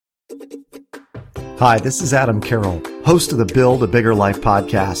Hi, this is Adam Carroll, host of the Build a Bigger Life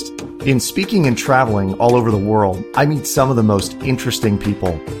podcast. In speaking and traveling all over the world, I meet some of the most interesting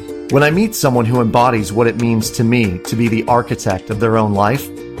people. When I meet someone who embodies what it means to me to be the architect of their own life,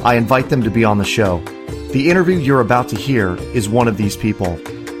 I invite them to be on the show. The interview you're about to hear is one of these people.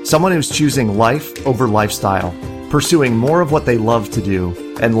 Someone who's choosing life over lifestyle, pursuing more of what they love to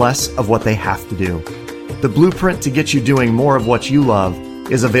do and less of what they have to do. The blueprint to get you doing more of what you love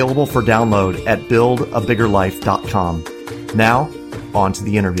is available for download at buildabiggerlife.com. Now, on to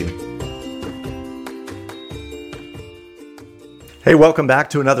the interview. Hey, welcome back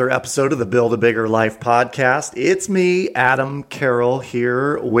to another episode of the Build a Bigger Life podcast. It's me, Adam Carroll,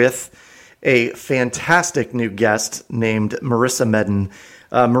 here with a fantastic new guest named Marissa Medin.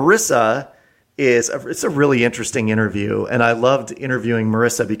 Marissa it's a really interesting interview, and I loved interviewing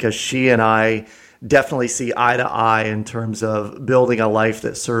Marissa because she and I definitely see eye to eye in terms of building a life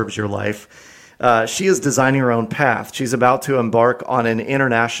that serves your life. She is designing her own path. She's about to embark on an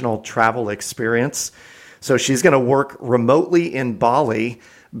international travel experience. So she's going to work remotely in Bali,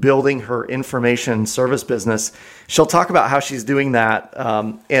 building her information service business. She'll talk about how she's doing that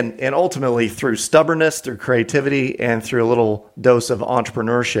and ultimately through stubbornness, through creativity, and through a little dose of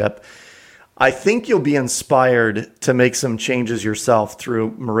entrepreneurship. I think you'll be inspired to make some changes yourself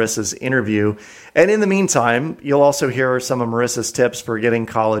through Marissa's interview. And in the meantime, you'll also hear some of Marissa's tips for getting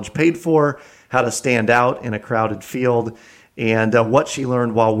college paid for, how to stand out in a crowded field, and what she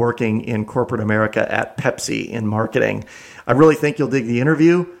learned while working in corporate America at Pepsi in marketing. I really think you'll dig the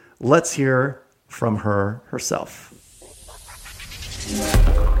interview. Let's hear from her herself.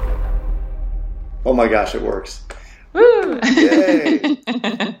 Oh my gosh, it works. Woo! Yay!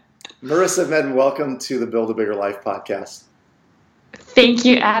 Marissa Medin, welcome to the Build a Bigger Life podcast. Thank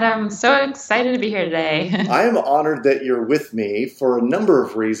you, Adam. So excited to be here today. I am honored that you're with me for a number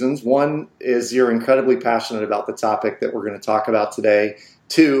of reasons. One is you're incredibly passionate about the topic that we're going to talk about today.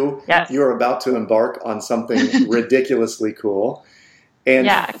 Two, yes. You're about to embark on something ridiculously cool. And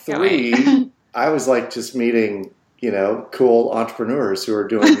three, I was like just meeting, cool entrepreneurs who are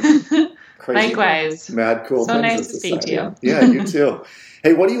doing crazy, likewise, mad, cool so things. nice to speak to you. Yeah, you too.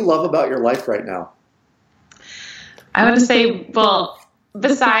 Hey, what do you love about your life right now? I want to say, well,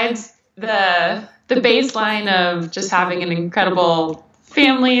 besides the baseline of just having an incredible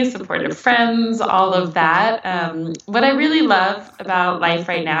family, supportive friends, all of that, what I really love about life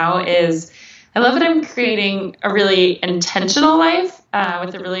right now is I love that I'm creating a really intentional life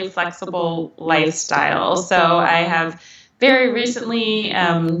with a really flexible lifestyle. So I have very recently,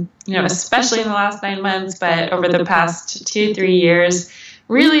 especially in the last 9 months, but over the past 2-3 years,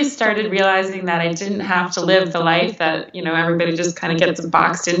 really started realizing that I didn't have to live the life that, everybody just kind of gets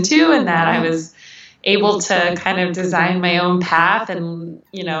boxed into, and that I was able to kind of design my own path and,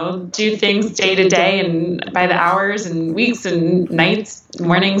 do things day to day and by the hours and weeks and nights,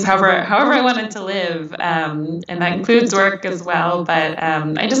 mornings, however I wanted to live. And that includes work as well. But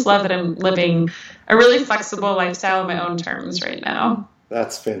I just love that I'm living a really flexible lifestyle on my own terms right now.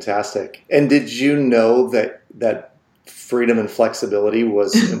 That's fantastic. And did you know that freedom and flexibility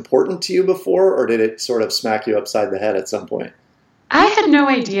was important to you before, or did it sort of smack you upside the head at some point? I had no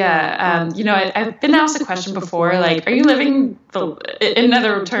idea. I've been asked a question before, like, are you living in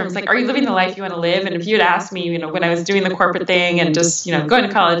other terms, like, are you living the life you want to live? And if you had asked me, when I was doing the corporate thing and just, going to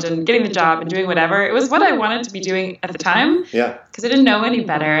college and getting the job and doing whatever, it was what I wanted to be doing at the time. Yeah. Because I didn't know any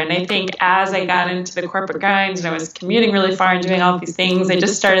better. And I think as I got into the corporate grind and I was commuting really far and doing all these things, I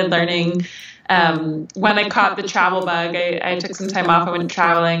just started learning. When I caught the travel bug, I took some time off. I went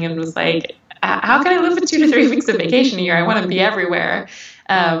traveling and was like, how can I live with 2 to 3 weeks of vacation a year? I want to be everywhere.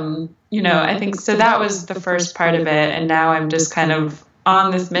 I think so that was the first part of it. And now I'm just kind of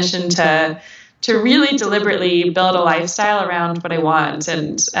on this mission to really deliberately build a lifestyle around what I want.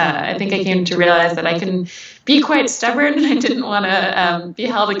 And I think I came to realize that I can be quite stubborn, and I didn't want to be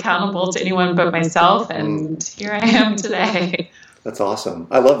held accountable to anyone but myself. And here I am today. That's awesome.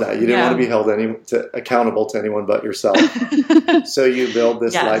 I love that. You didn't want to be held accountable to anyone but yourself. So you build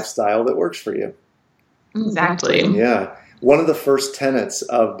this lifestyle that works for you. Exactly. Yeah. One of the first tenets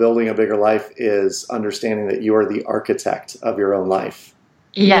of building a bigger life is understanding that you are the architect of your own life.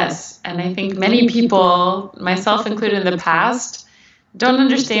 Yes. And I think many people, myself included in the past, don't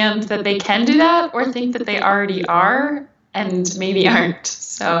understand that they can do that or think that they already are and maybe aren't.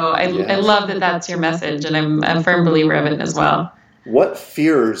 So I love that that's your message, and I'm a firm believer of it as well. What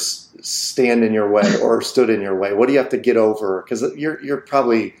fears stand in your way or stood in your way? What do you have to get over? Because you're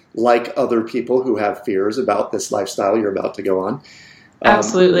probably like other people who have fears about this lifestyle you're about to go on.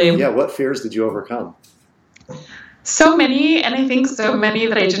 Absolutely. Yeah. What fears did you overcome? So many, and I think so many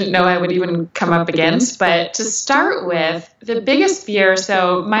that I didn't know I would even come up against. But to start with, the biggest fear,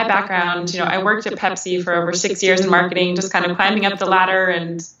 so my background, I worked at Pepsi for over 6 years in marketing, just kind of climbing up the ladder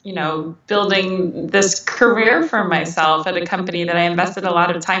and, building this career for myself at a company that I invested a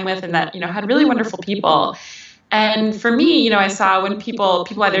lot of time with and that, had really wonderful people. And for me, I saw when people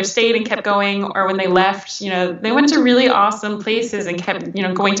either stayed and kept going, or when they left, they went to really awesome places and kept,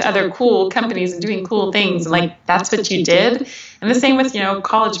 going to other cool companies and doing cool things. And like, that's what you did. And the same with,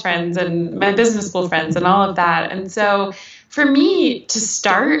 college friends and my business school friends and all of that. And so for me to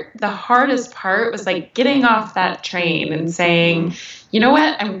start, the hardest part was like getting off that train and saying, you know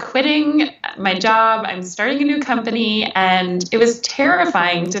what, I'm quitting my job. I'm starting a new company. And it was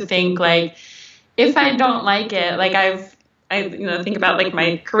terrifying to think like, if I don't like it, like I think about like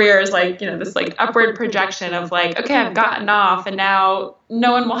my career as like, this like upward projection of like, okay, I've gotten off and now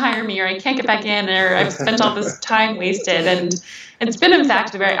no one will hire me, or I can't get back in, or I've spent all this time wasted. And it's been in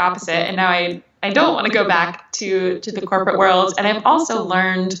fact the very opposite. And now I don't want to go back to the corporate world. And I've also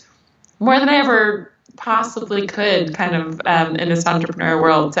learned more than I ever possibly could kind of in this entrepreneur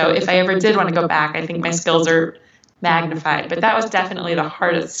world. So if I ever did want to go back, I think my skills are magnified, but that was definitely the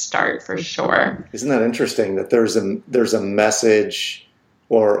hardest start for sure. Isn't that interesting that there's a message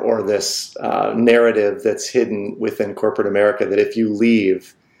or this narrative that's hidden within corporate America that if you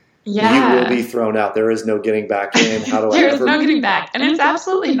leave, you will be thrown out. There is no getting back in. How do I There's no getting back, and it's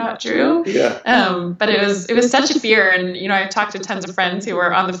absolutely not true. Yeah. But it was such a fear, and I've talked to tons of friends who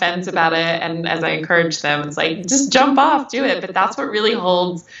were on the fence about it, and as I encouraged them, it's like just jump off, do it. But that's what really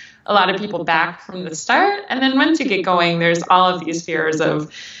holds a lot of people back from the start. And then once you get going, there's all of these fears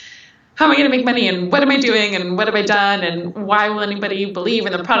of how am I going to make money, and what am I doing, and what have I done, and why will anybody believe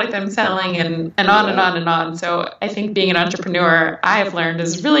in the product I'm selling, and on and on and on. So I think being an entrepreneur, I have learned,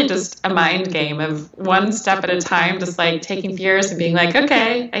 is really just a mind game of one step at a time, just like taking fears and being like,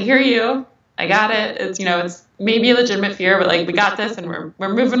 okay, I hear you, I got it. It's it's maybe a legitimate fear, but like we got this, and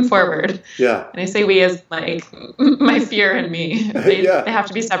we're moving forward. Yeah. And I say we as like my fear and me. They have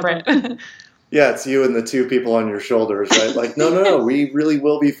to be separate. Yeah, it's you and the two people on your shoulders, right? Like, no, we really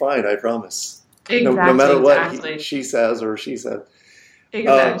will be fine, I promise. Exactly. No matter what she says or she said.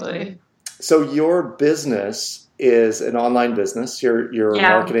 Exactly. So your business is an online business. You're a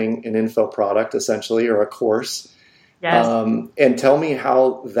marketing and info product, essentially, or a course. Yes. And tell me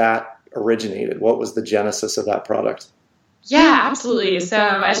how that originated. What was the genesis of that product? Yeah, absolutely. So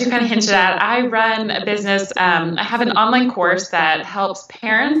as you kind of hinted at, I run a business. I have an online course that helps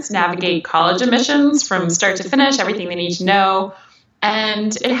parents navigate college admissions from start to finish, everything they need to know.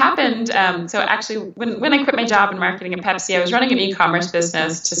 And it happened. So actually, when I quit my job in marketing at Pepsi, I was running an e-commerce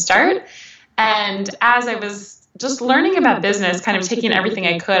business to start. And as I was just learning about business, kind of taking everything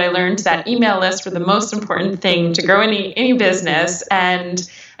I could, I learned that email lists were the most important thing to grow any business. And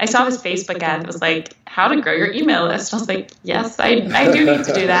I saw this Facebook ad that was like, how to grow your email list. I was like, yes, I do need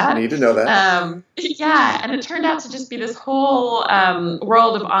to do that. I need to know that. And it turned out to just be this whole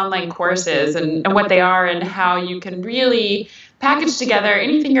world of online courses and what they are, and how you can really package together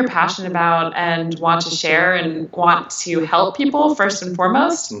anything you're passionate about and want to share and want to help people first and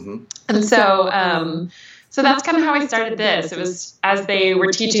foremost. Mm-hmm. And so that's kind of how I started this. It was as they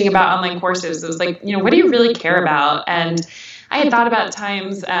were teaching about online courses, it was like, what do you really care about? And I had thought about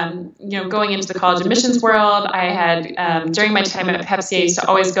times, going into the college admissions world. I had, during my time at Pepsi, I used to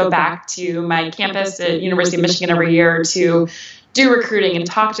always go back to my campus at University of Michigan every year to do recruiting and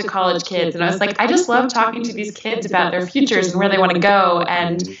talk to college kids. And I was like, I just love talking to these kids about their futures and where they want to go.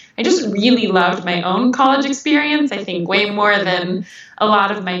 And I just really loved my own college experience, I think way more than a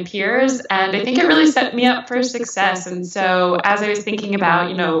lot of my peers. And I think it really set me up for success. And so as I was thinking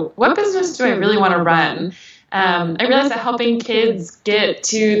about, what business do I really want to run? I realized that helping kids get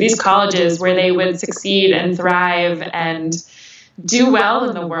to these colleges where they would succeed and thrive and do well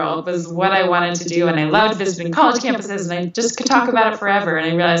in the world was what I wanted to do. And I loved visiting college campuses, and I just could talk about it forever.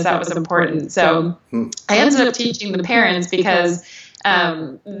 And I realized that was important. So I ended up teaching the parents because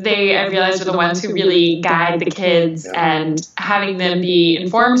I realized, are the ones who really guide the kids, and having them be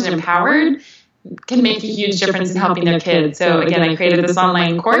informed and empowered can make a huge difference in helping their kids. So again, I created this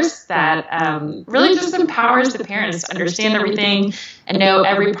online course that really just empowers the parents to understand everything and know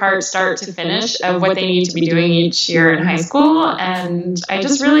every part, start to finish, of what they need to be doing each year in high school. And I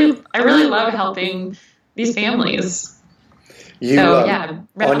really love helping these families. On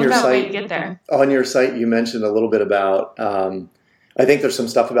your site, way to get there. On your site, you mentioned a little bit about, I think there's some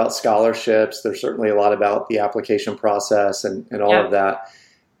stuff about scholarships. There's certainly a lot about the application process and all of that.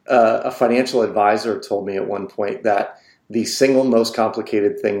 A financial advisor told me at one point that the single most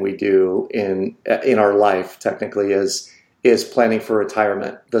complicated thing we do in our life technically is planning for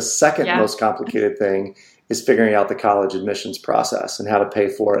retirement. The second most complicated thing is figuring out the college admissions process and how to pay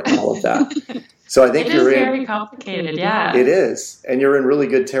for it and all of that. So I think it is very complicated. Yeah, it is. And you're in really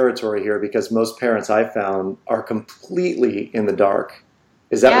good territory here because most parents I've found are completely in the dark.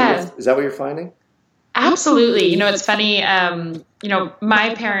 Is that what you're finding? Absolutely. You know, it's funny. You know,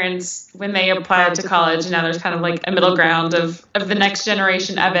 my parents, when they applied to college, now there's kind of like a middle ground of the next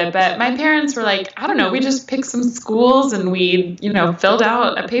generation of it. But my parents were like, I don't know, we just picked some schools and we, you know, filled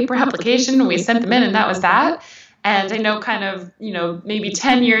out a paper application and we sent them in and that was that. And I know kind of, you know, maybe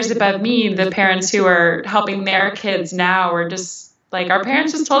 10 years above me, the parents who are helping their kids now are just like, our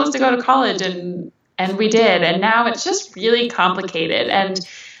parents just told us to go to college and we did. And now it's just really complicated. And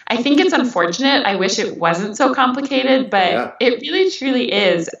I think it's unfortunate. I wish it wasn't so complicated, but it really truly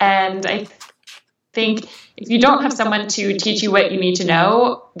is. And I think if you don't have someone to teach you what you need to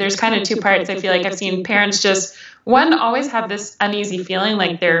know, there's kind of two parts. I feel like I've seen parents just, one, always have this uneasy feeling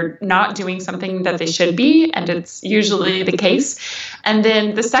like they're not doing something that they should be, and it's usually the case. And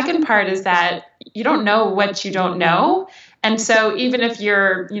then the second part is that you don't know what you don't know. And so even if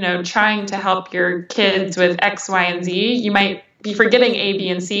you're, you know, trying to help your kids with X, Y, and Z, you might be forgetting A, B,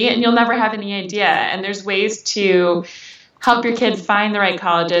 and C, and you'll never have any idea. And there's ways to help your kid find the right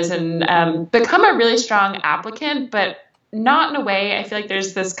colleges and become a really strong applicant, but not in a way. I feel like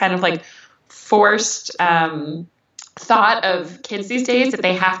there's this kind of like forced thought of kids these days that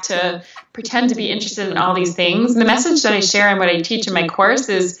they have to pretend to be interested in all these things. And the message that I share and what I teach in my course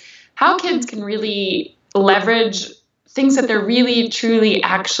is how kids can really leverage things that they're really, truly,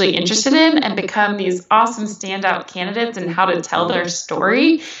 actually interested in and become these awesome standout candidates and how to tell their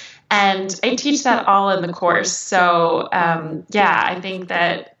story. And I teach that all in the course. So, I think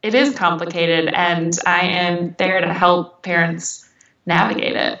that it is complicated and I am there to help parents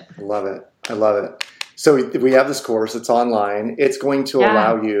navigate it. I love it. So we have this course. It's online. It's going to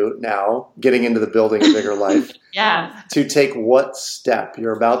allow you now, getting into the building a bigger life, to take what step?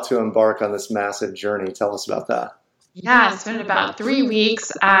 You're about to embark on this massive journey. Tell us about that. Yeah, so in about 3 weeks,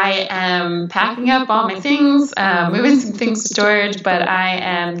 I am packing up all my things, moving some things to storage, but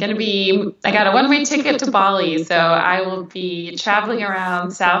I got a one-way ticket to Bali, so I will be traveling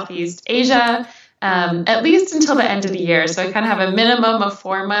around Southeast Asia, at least until the end of the year. So I kind of have a minimum of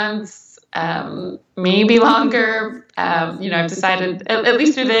 4 months, maybe longer. I've decided at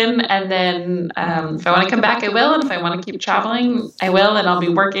least within, and then if I want to come back, I will, and if I want to keep traveling, I will, and I'll be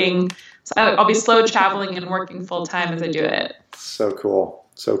working. So I'll be slow traveling and working full time as I do it. So cool.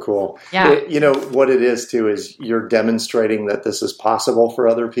 Yeah. What it is too is you're demonstrating that this is possible for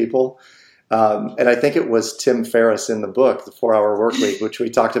other people. And I think it was Tim Ferriss in the book, The 4-Hour Workweek, which we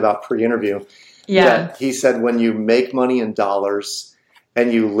talked about pre-interview. Yeah. He said when you make money in dollars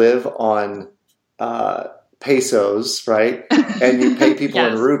and you live on pesos, right? And you pay people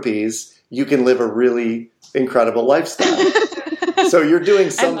in rupees, you can live a really incredible lifestyle. So you're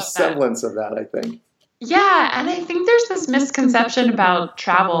doing some semblance of that, I think. Yeah, and I think there's this misconception about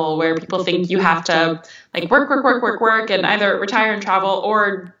travel where people think you have to like work, and either retire and travel,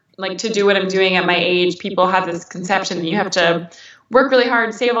 or like to do what I'm doing at my age. People have this conception that you have to work really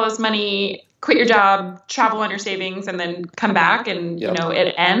hard, save all this money, quit your job, travel on your savings, and then come back and,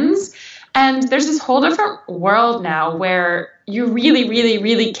 it ends. And there's this whole different world now where you really, really,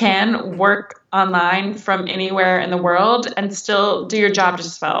 really can work online from anywhere in the world and still do your job just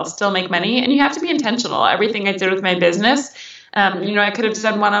as well, still make money. And you have to be intentional. Everything I did with my business, I could have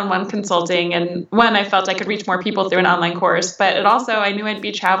done one-on-one consulting. And I felt I could reach more people through an online course. But it also, I knew I'd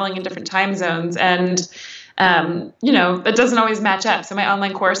be traveling in different time zones. And, that doesn't always match up. So my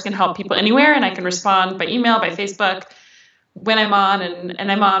online course can help people anywhere. And I can respond by email, by Facebook, when I'm on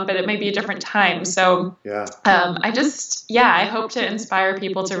and I'm on, but it may be a different time. So I hope to inspire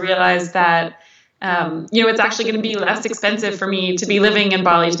people to realize that, it's actually going to be less expensive for me to be living in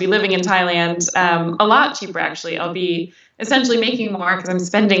Bali, to be living in Thailand, a lot cheaper, actually. I'll be essentially making more because I'm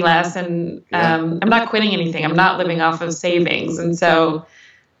spending less and I'm not quitting anything. I'm not living off of savings. And so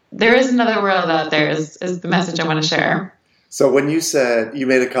there is another world out there is the message I want to share. So when you said, you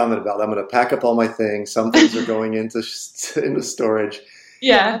made a comment about, I'm going to pack up all my things, some things are going into storage.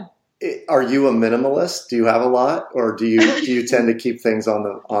 Yeah. Are you a minimalist? Do you have a lot, or do you tend to keep things on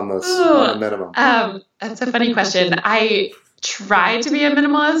the minimum? That's a funny question. I try to be a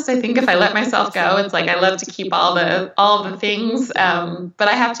minimalist. I think if I let myself go, it's like I love to keep all the things. But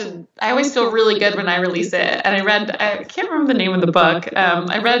I always feel really good when I release it. And I can't remember the name of the book. I'm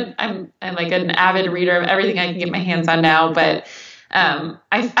like an avid reader of everything I can get my hands on now, but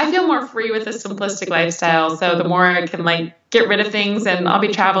I feel more free with a simplistic lifestyle. So the more I can like get rid of things and I'll be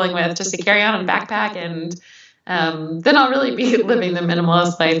traveling with just to carry on and backpack, and then I'll really be living the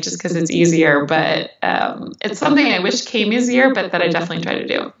minimalist life just because it's easier. But it's something I wish came easier, but that I definitely try to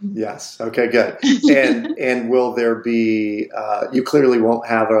do. Yes. Okay, good. And will there be, you clearly won't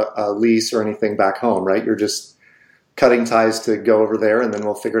have a lease or anything back home, right? You're just cutting ties to go over there, and then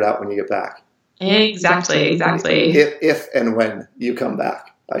we'll figure it out when you get back. Exactly. If and when you come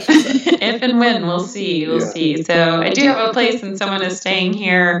back, I should say. If and when, we'll see. We'll see. So I do have a place, and someone is staying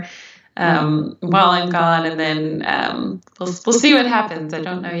here while I'm gone, and then we'll see what happens. I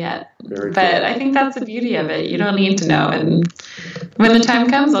don't know yet. Very but cool. I think that's the beauty of it. You don't need to know. And when the time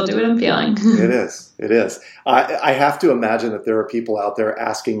comes, I'll do what I'm feeling. It is. I have to imagine that there are people out there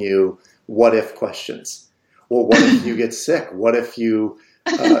asking you what if questions. Well, what if you get sick? What if you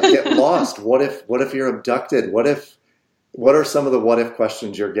get lost? What if you're abducted? What are some of the what if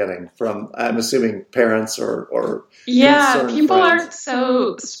questions you're getting from, I'm assuming, parents or yeah, people friends? aren't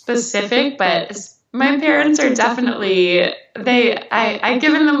so specific, but my parents are definitely, I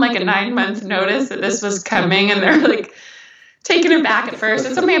given them like a 9-month notice that this was coming, and they're like taken aback at first.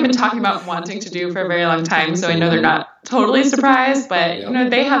 It's something I've been talking about wanting to do for a very long time, so I know they're not totally surprised, but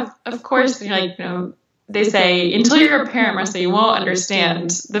they have, of course, they say, until you're a parent, Marissa, you won't understand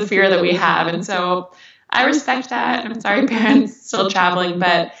the fear that we have. And so I respect that. I'm sorry, parents still traveling,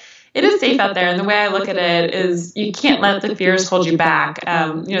 but it is safe out there. And the way I look at it is you can't let the fears hold you back.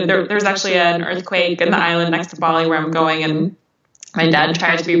 There's actually an earthquake in the island next to Bali where I'm going, and my dad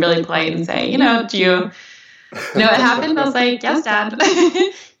tried to be really polite and say, do you know what happened? I was like, yes, Dad.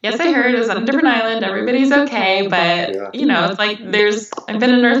 Yes, I heard it was on a different island. Everybody's okay. But, it's like I've been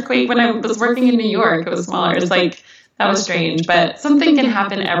in an earthquake when I was working in New York. It was smaller. It's like, that was strange. But something can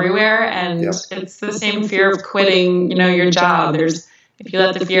happen everywhere. And it's the same fear of quitting, your job. If you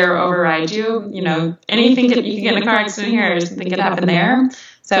let the fear override you, anything you can get in a car accident here, something could happen there.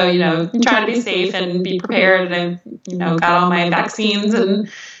 So, try to be safe and be prepared. And I've, got all my vaccines and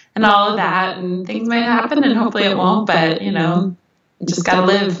all of that, and things might happen, and hopefully it won't, but, just got to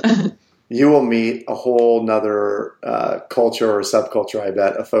live. You will meet a whole nother culture or subculture, I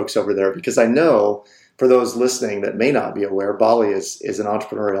bet, of folks over there, because I know, for those listening that may not be aware, Bali is an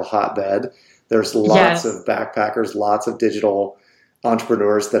entrepreneurial hotbed. There's lots of backpackers, lots of digital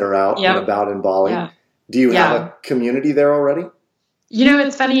entrepreneurs that are out and about in Bali. Yeah. Do you have a community there already?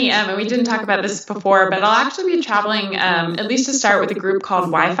 It's funny, and we didn't talk about this before, but I'll actually be traveling, at least to start, with a group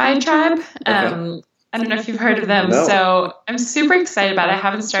called Wi-Fi Tribe. Okay. I don't know if you've heard of them. No. So I'm super excited about it. I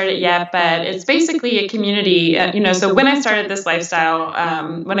haven't started yet, but it's basically a community. So when I started this lifestyle,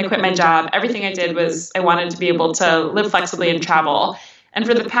 when I quit my job, everything I did was I wanted to be able to live flexibly and travel. And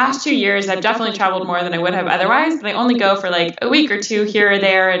for the past 2 years, I've definitely traveled more than I would have otherwise. But I only go for like a week or two here or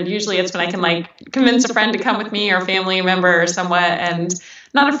there. And usually it's when I can like convince a friend to come with me or a family member or somewhat, and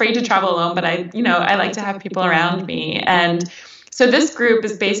not afraid to travel alone. But I like to have people around me. And so this group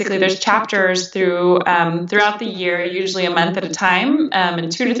is basically, there's chapters throughout the year, usually a month at a time, in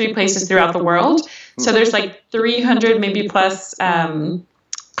 2 to 3 places throughout the world. So there's like 300 maybe plus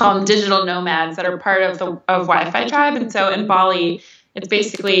call them digital nomads that are part of Wi-Fi Tribe. And so in Bali, it's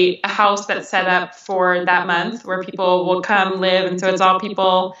basically a house that's set up for that month where people will come live. And so it's all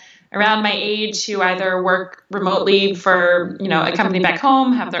people around my age who either work remotely for, a company back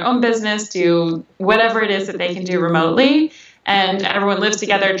home, have their own business, do whatever it is that they can do remotely. And everyone lives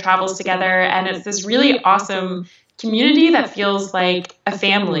together, travels together. And it's this really awesome community that feels like a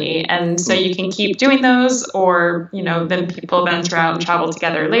family. And so you can keep doing those, or, then people venture out and travel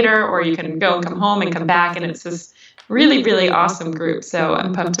together later, or you can go and come home and come back. And it's this really, really awesome group. So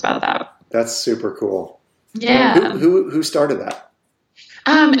I'm pumped about that. That's super cool. Yeah. Who started that?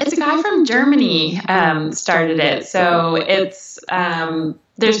 It's a guy from Germany started it. So it's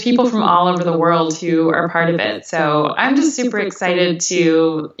there's people from all over the world who are part of it. So I'm just super excited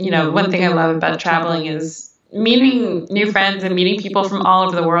to, one thing I love about traveling is meeting new friends and meeting people from all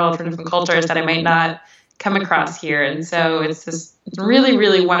over the world from different cultures that I might not come across here. And so it's this really,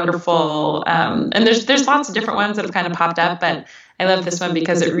 really wonderful, and there's lots of different ones that have kind of popped up, but I love this one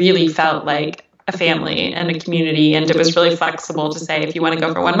because it really felt like a family and a community, and it was really flexible to say, if you want to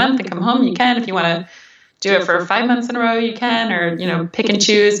go for 1 month and come home, you can. If you want to do it for 5 months in a row, you can, or, pick and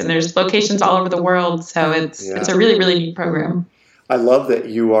choose, and there's locations all over the world. So it's a really, really neat program. I love that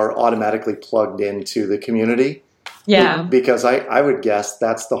you are automatically plugged into the community. Yeah. Because I would guess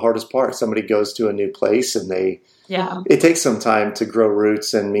that's the hardest part. Somebody goes to a new place and it takes some time to grow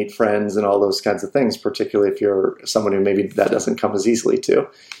roots and meet friends and all those kinds of things, particularly if you're someone who maybe that doesn't come as easily to.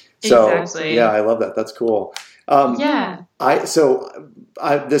 So, exactly. Yeah, I love that. That's cool. Yeah.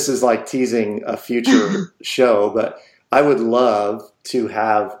 This is like teasing a future show, but I would love to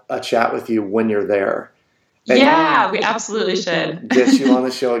have a chat with you when you're there. And yeah, we absolutely should. Get you on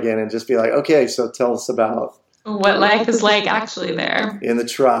the show again and just be like, okay, so tell us about what life is like actually there. In the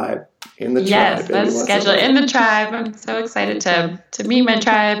tribe. Yes, let's schedule it in the tribe. I'm so excited to meet my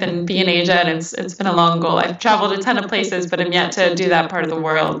tribe and be in Asia, and it's been a long goal. I've traveled a ton of places, but I'm yet to do that part of the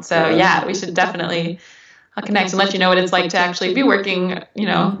world. So yeah, we should definitely, I'll connect and let you know what it's like to actually be working,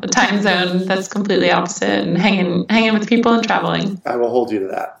 a time zone that's completely opposite and hanging with people and traveling. I will hold you to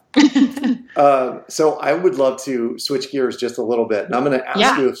that. So I would love to switch gears just a little bit, and I'm going to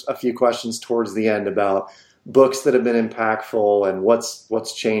ask you a few questions towards the end about books that have been impactful and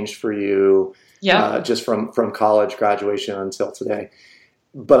what's changed for you just from college graduation until today.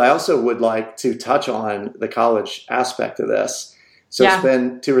 But I also would like to touch on the college aspect of this. So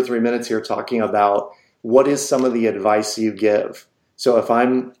spend 2 or 3 minutes here talking about what is some of the advice you give. So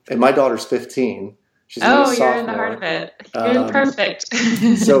and my daughter's 15. She's you're in the heart of it. You're perfect.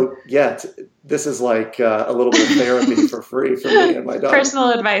 So this is like a little bit of therapy for free for me and my daughter.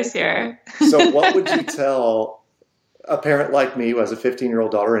 Personal advice here. So what would you tell a parent like me who has a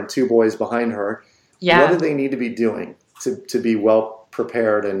 15-year-old daughter and 2 boys behind her? Yeah. What do they need to be doing to be well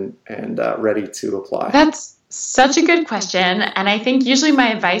prepared and ready to apply? That's such a good question. And I think usually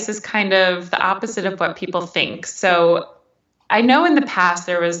my advice is kind of the opposite of what people think. So I know in the past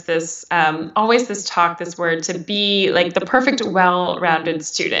there was this, always this word to be like the perfect, well-rounded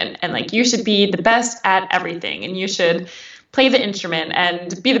student. And like you should be the best at everything. And you should play the instrument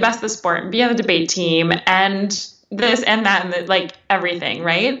and be the best at the sport and be on the debate team and this and that and like everything,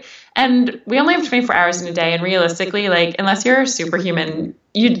 right? And we only have 24 hours in a day. And realistically, like unless you're a superhuman,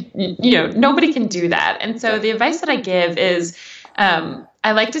 you nobody can do that. And so the advice that I give is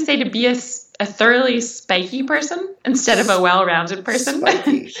I like to say to be a thoroughly spiky person instead of a well-rounded person.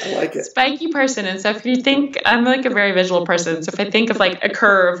 Spiky. I like it. Spiky person. And so if you think, I'm like a very visual person. So if I think of like a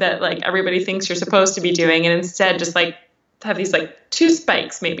curve that like everybody thinks you're supposed to be doing, and instead just like have these like 2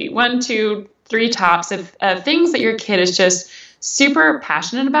 spikes, maybe 1, 2, 3 tops of things that your kid is just super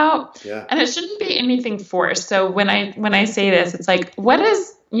passionate about. Yeah. And it shouldn't be anything forced. So when I say this, it's like, what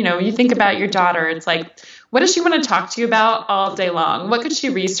is, you think about your daughter, it's like, what does she want to talk to you about all day long? What could she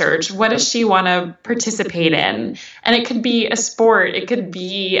research? What does she want to participate in? And it could be a sport. It could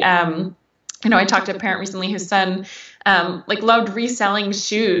be, I talked to a parent recently whose son loved reselling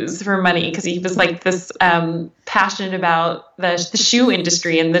shoes for money because he was like this passionate about the shoe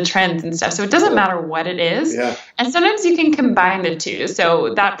industry and the trends and stuff. So it doesn't matter what it is. Yeah. And sometimes you can combine the two.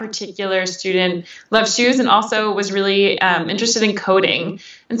 So that particular student loved shoes and also was really interested in coding.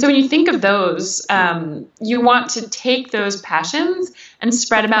 And so when you think of those, you want to take those passions and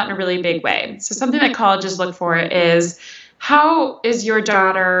spread them out in a really big way. So something that colleges look for is, how is your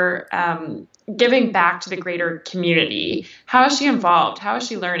daughter giving back to the greater community? How is she involved? How is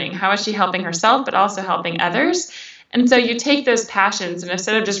she learning? How is she helping herself, but also helping others? And so you take those passions, and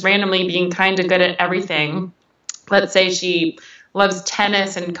instead of just randomly being kind of good at everything, let's say she loves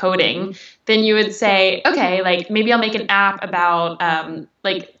tennis and coding, then you would say, okay, like maybe I'll make an app about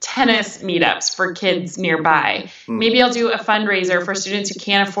tennis meetups for kids nearby. Maybe I'll do a fundraiser for students who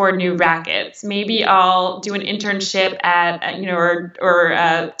can't afford new rackets. Maybe I'll do an internship at,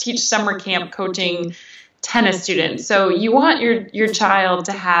 or teach summer camp coaching tennis students. So you want your child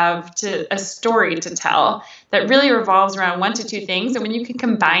to have a story to tell that really revolves around 1 to 2 things. And when you can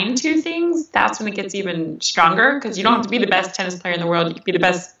combine 2 things, that's when it gets even stronger, because you don't have to be the best tennis player in the world. You can be the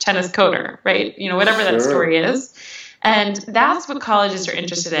best tennis coder, right? Whatever that story is. And that's what colleges are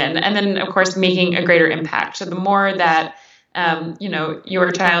interested in. And then, of course, making a greater impact. So the more that,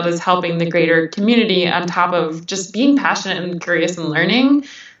 your child is helping the greater community on top of just being passionate and curious and learning,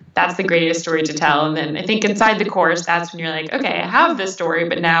 that's the greatest story to tell. And then I think inside the course, that's when you're like, okay, I have this story,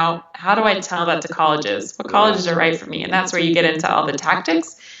 but now how do I tell that to colleges? What colleges are right for me? And that's where you get into all the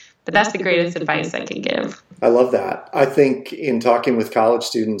tactics. But that's the greatest advice I can give. I love that. I think in talking with college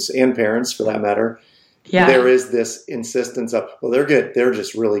students and parents, for that matter, there is this insistence of, well, they're good. They're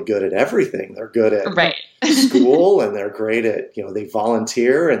just really good at everything. They're good at school, and they're great at, they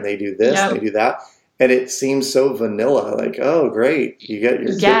volunteer and they do this, and they do that. And it seems so vanilla, like, oh, great, you get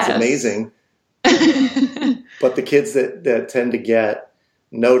your kids amazing. But the kids that tend to get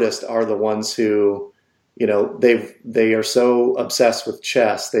noticed are the ones who, they are so obsessed with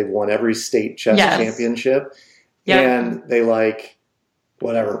chess. They've won every state chess championship, and they like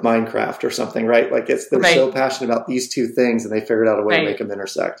whatever, Minecraft or something, right? Like they're so passionate about these 2 things, and they figured out a way to make them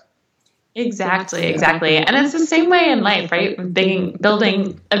intersect. Exactly. And it's the same way in life, right?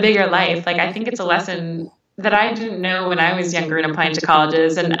 Building a bigger life. Like, I think it's a lesson that I didn't know when I was younger and applying to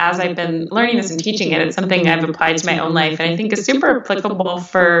colleges. And as I've been learning this and teaching it, it's something I've applied to my own life. And I think is super applicable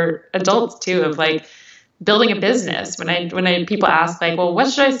for adults too, of like building a business. When people ask like, well,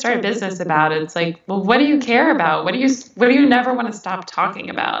 what should I start a business about? It's like, well, what do you care about? What do you never want to stop talking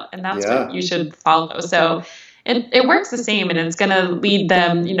about? And that's what you should follow. So it works the same, and it's going to lead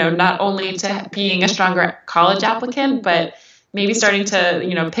them, not only to being a stronger college applicant, but maybe starting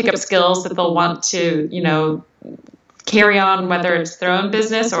to, pick up skills that they'll want to, carry on, whether it's their own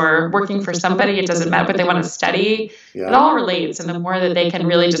business or working for somebody. It doesn't matter what they want to study. Yeah. It all relates. And the more that they can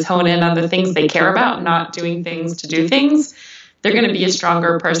really just hone in on the things they care about, not doing things to do things, they're going to be a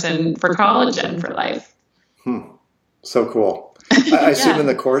stronger person for college and for life. So cool. I assume in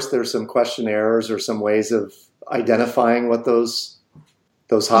the course there's some questionnaires or some ways of identifying what those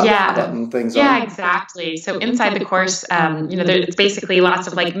hot button things are. Yeah, exactly. So inside the course, it's basically lots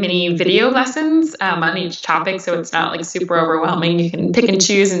of like mini video lessons on each topic. So it's not like super overwhelming. You can pick and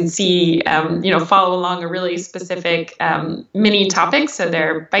choose and see, follow along a really specific mini topic. So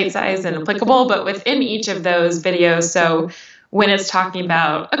they're bite-sized and applicable, but within each of those videos. So when it's talking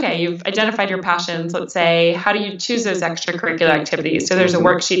about, okay, you've identified your passions, let's say, how do you choose those extracurricular activities? So there's a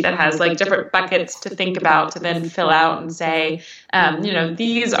worksheet that has like different buckets to think about to then fill out and say,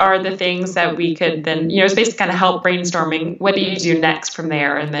 these are the things that we could then, it's basically kind of help brainstorming. What do you do next from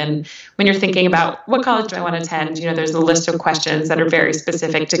there? And then when you're thinking about what college do I want to attend, there's a list of questions that are very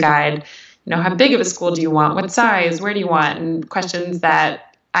specific to guide, how big of a school do you want? What size? Where do you want? And questions that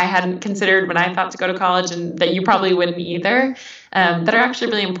I hadn't considered when I thought to go to college, and that you probably wouldn't either, that are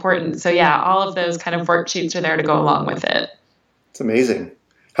actually really important. So yeah, all of those kind of worksheets are there to go along with it. It's amazing.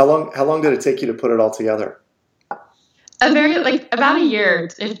 How long did it take you to put it all together? About a year,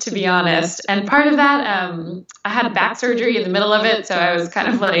 to be honest. And part of that, I had back surgery in the middle of it, so I was kind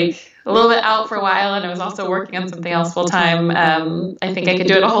of like a little bit out for a while, and I was also working on something else full time. I think I could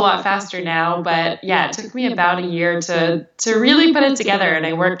do it a whole lot faster now, but yeah, it took me about a year to really put it together, and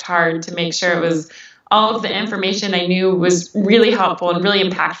I worked hard to make sure it was all of the information I knew was really helpful and really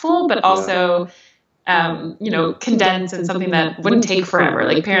impactful, but also condensed and something that wouldn't take forever.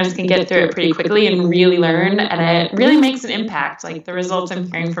 Like parents can get through it pretty quickly and really learn, and it really makes an impact. Like the results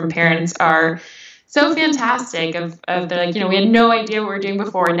I'm hearing from parents are so fantastic of they're like, we had no idea what we were doing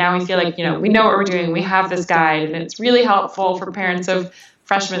before, and now we feel like, we know what we're doing. We have this guide, and it's really helpful for parents of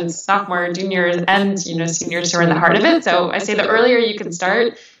freshmen, sophomore, juniors, and, seniors who are in the heart of it. So I say the earlier you can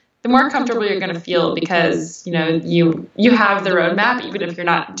start, the more comfortable you're going to feel, because, you have the roadmap, even if you're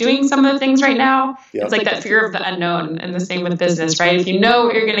not doing some of the things right now. Yep. It's like that fear of the unknown, and the same with business, right? If you know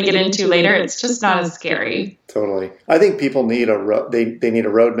what you're going to get into later, it's just not as scary. Totally. I think people need they need a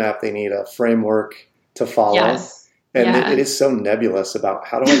roadmap. They need a framework to follow. Yes. And it is so nebulous about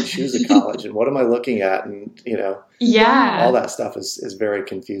how do I choose a college and what am I looking at? And, all that stuff is very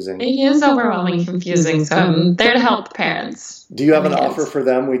confusing. It is overwhelmingly confusing. So I'm there to help parents. Do you have an offer for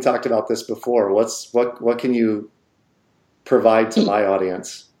them? We talked about this before. What can you provide to my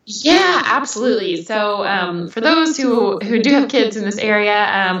audience? Yeah, absolutely. So for those who do have kids in this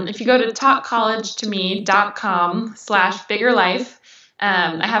area, if you go to talkcollegetome.com/biggerlife,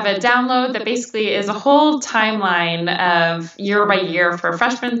 I have a download that basically is a whole timeline of year by year for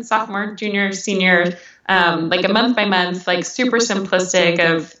freshmen, sophomore, junior, senior, like a month by month, like super simplistic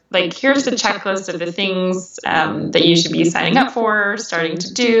of like, here's the checklist of the things that you should be signing up for, starting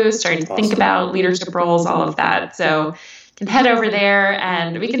to do, starting to think about leadership roles, all of that. So you can head over there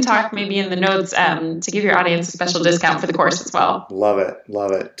and we can talk maybe in the notes to give your audience a special discount for the course as well. Love it.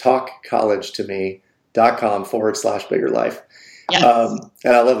 talkcollegetome.com/biggerlife. Yes.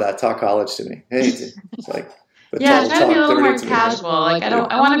 And I love that. Talk college to me. Hey, it's like, try to be a little more casual. Like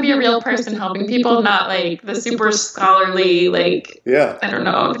I want to be a real person helping people, not like the super scholarly, I don't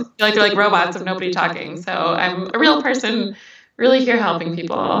know, feel like they're like robots of nobody talking. So I'm a real person, really here helping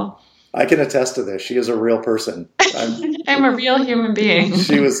people. I can attest to this. She is a real person. I'm a real human being.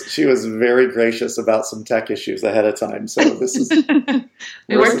 She was very gracious about some tech issues ahead of time. So this is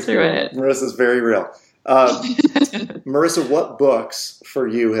we worked through it. Marissa's very real. Marissa, what books for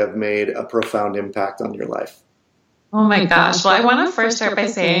you have made a profound impact on your life? Oh my gosh. Well, I want to first start by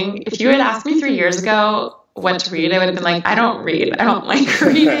saying, if you had asked me 3 years ago what to read, I would have been like, I don't read. I don't like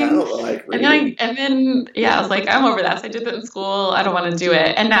reading. I don't like reading. And then, I was like, I'm over that. So I did that in school. I don't want to do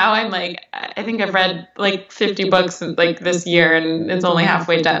it. And now I'm like, I think I've read like 50 books like this year, and it's only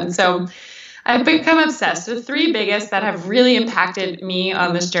halfway done. So I've become obsessed. The three biggest that have really impacted me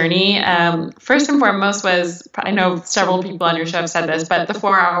on this journey, first and foremost was, I know several people on your show have said this, but the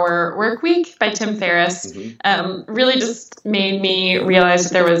 4-Hour Work Week by Tim Ferriss really just made me realize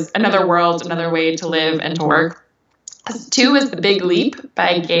that there was another world, another way to live and to work. 2 is The Big Leap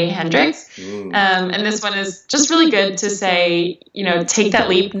by Gay Hendricks. And this one is just really good to say, take that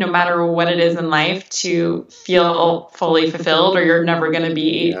leap no matter what it is in life to feel fully fulfilled, or you're never going to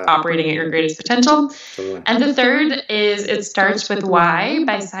be operating at your greatest potential. Totally. And the third is It Starts With Why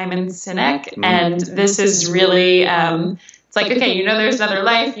by Simon Sinek. And this is really, it's like, okay, there's another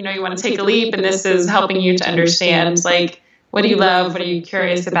life, you want to take a leap, and this is helping you to understand, like, what do you love? What are you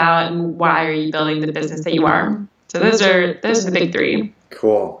curious about? And why are you building the business that you are? So those are the big 3.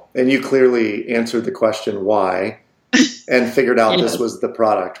 Cool. And you clearly answered the question why and figured out this was the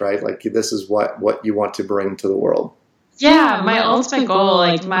product, right? Like, this is what you want to bring to the world. Yeah, my ultimate goal,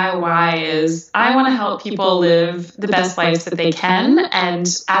 like my why is I want to help people live the best lives that they can. And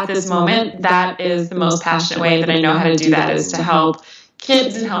at this moment, that is the most passionate way that I know how to do that, is to help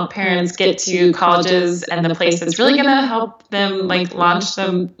kids and help parents get to colleges and the place that's really going to help them launch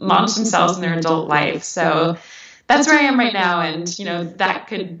themselves in their adult life. So that's where I am right now. And,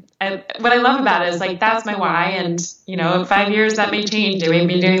 what I love about it is that's my why. And, in 5 years that may change. I may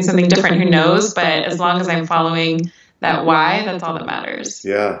be doing something different, who knows? But as long as I'm following that why, that's all that matters.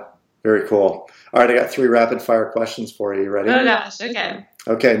 Yeah. Very cool. All right. I got 3 rapid fire questions for you. You ready? Oh gosh. Okay.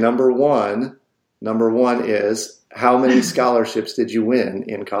 Okay. Number one is, how many scholarships did you win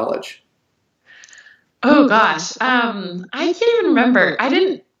in college? Oh gosh. I can't even remember.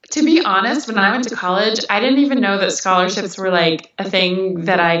 To be honest, when I went to college, I didn't even know that scholarships were a thing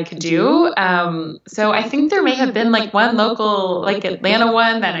that I could do. So I think there may have been one local, Atlanta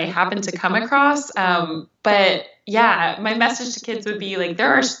one that I happened to come across. But yeah, my message to kids would be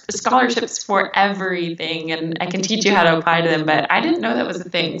there are scholarships for everything, and I can teach you how to apply to them. But I didn't know that was a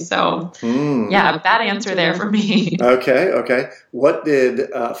thing. So yeah, bad answer there for me. Okay. What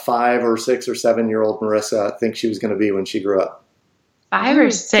did 5 or 6 or 7-year-old Marissa think she was going to be when she grew up? 5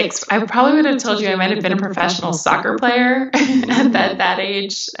 or 6, I probably would have told you I might have been a professional soccer player at that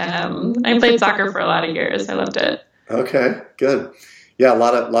age. I played soccer for a lot of years. I loved it. Okay, good. Yeah, a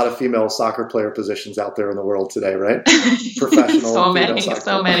lot of female soccer player positions out there in the world today, right? Professional. so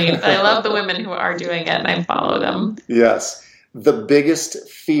many. But I love the women who are doing it, and I follow them. Yes. The biggest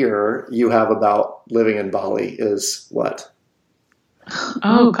fear you have about living in Bali is what?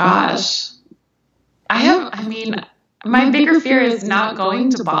 Oh gosh, my bigger fear is not going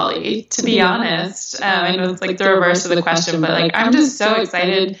to Bali, to be honest. I know it's the reverse of the question, but I'm just so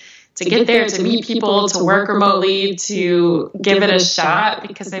excited to get there, to meet people, to work remotely, to give it a shot,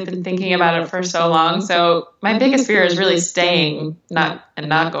 because I've been thinking about it for so long. So my biggest fear is really staying, not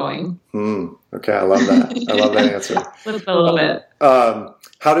going. Okay, I love that. I love that answer. A little bit.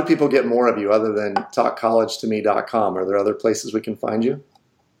 How do people get more of you other than talkcollegetome.com? Are there other places we can find you?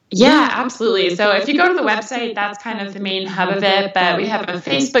 Yeah, absolutely. So if you go to the website, that's kind of the main hub of it. But we have a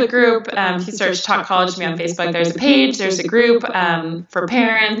Facebook group. If you search Talk College to Me on Facebook, there's a page, there's a group for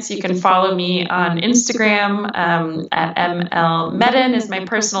parents. You can follow me on Instagram at ML Medin is my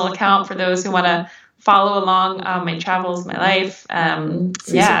personal account for those who want to follow along my travels, my life.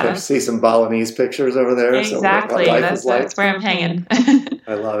 See some Balinese pictures over there. Exactly. So that's where I'm hanging.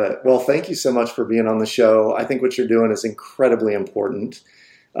 I love it. Well, thank you so much for being on the show. I think what you're doing is incredibly important.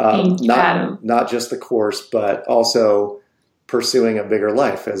 Not just the course, but also pursuing a bigger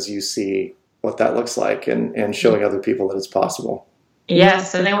life as you see what that looks like, and showing other people that it's possible.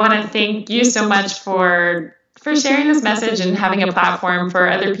 Yes, and I want to thank you so much for sharing this message and having a platform for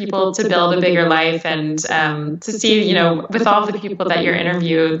other people to build a bigger life, and to see, with all the people that you're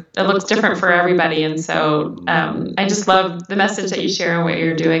interviewed, it looks different for everybody. And so I just love the message that you share and what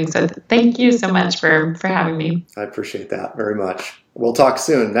you're doing. So thank you so much for having me. I appreciate that very much. We'll talk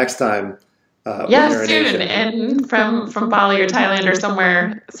soon. Next time. Soon. And from Bali or Thailand or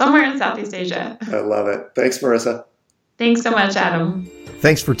somewhere in Southeast Asia. I love it. Thanks, Marissa. Thanks so much, Adam.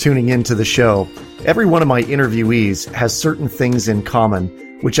 Thanks for tuning in to the show. Every one of my interviewees has certain things in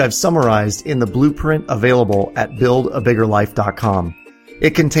common, which I've summarized in the blueprint available at buildabiggerlife.com.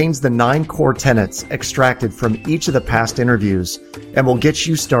 It contains the 9 core tenets extracted from each of the past interviews and will get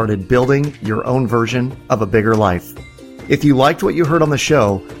you started building your own version of a bigger life. If you liked what you heard on the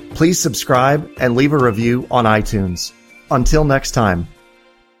show, please subscribe and leave a review on iTunes. Until next time.